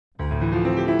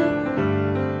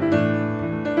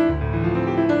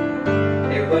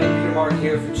Martin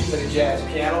here for 2 Minute Jazz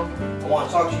Piano. I want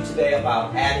to talk to you today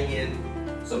about adding in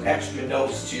some extra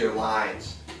notes to your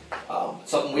lines.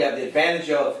 Something we have the advantage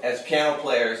of as piano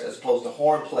players as opposed to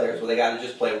horn players where they got to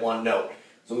just play one note.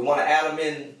 So we want to add them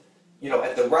in,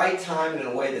 at the right time and in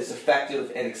a way that's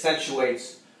effective and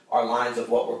accentuates our lines of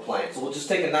what we're playing. So we'll just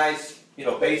take a nice,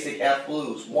 basic F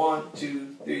blues. 1,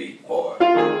 2, 3, 4.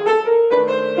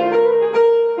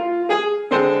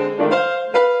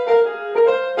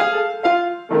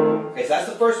 That's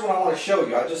the first one I want to show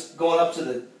you. I'm just going up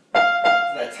to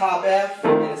that top F,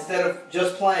 and instead of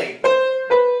just playing,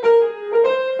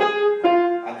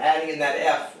 I'm adding in that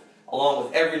F along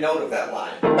with every note of that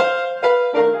line.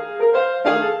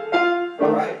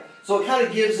 Alright? So it kind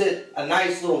of gives it a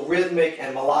nice little rhythmic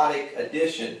and melodic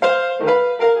addition.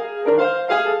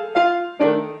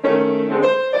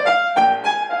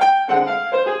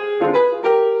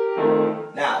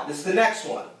 Now, this is the next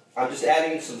one. I'm just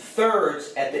adding some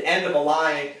thirds at the end of a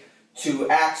line to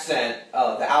accent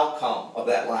the outcome of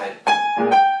that line.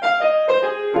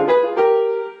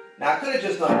 Now I could have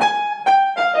just done it,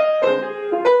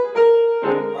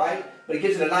 right? But it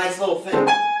gives it a nice little thing.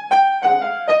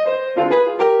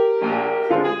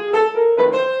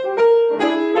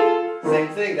 Same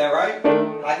thing there, right?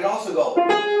 And I can also go,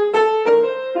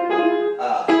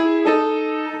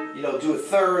 do a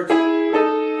third and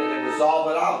then resolve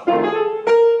it out.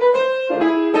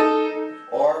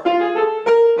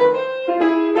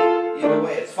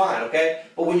 Fine, okay?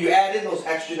 But when you add in those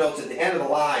extra notes at the end of the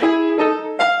line,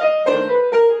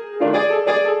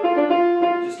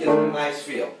 it just gives it a nice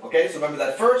feel. Okay, so remember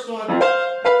that first one.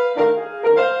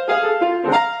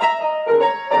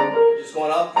 We're just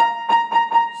going up,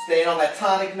 staying on that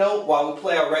tonic note while we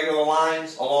play our regular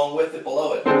lines along with it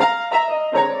below it.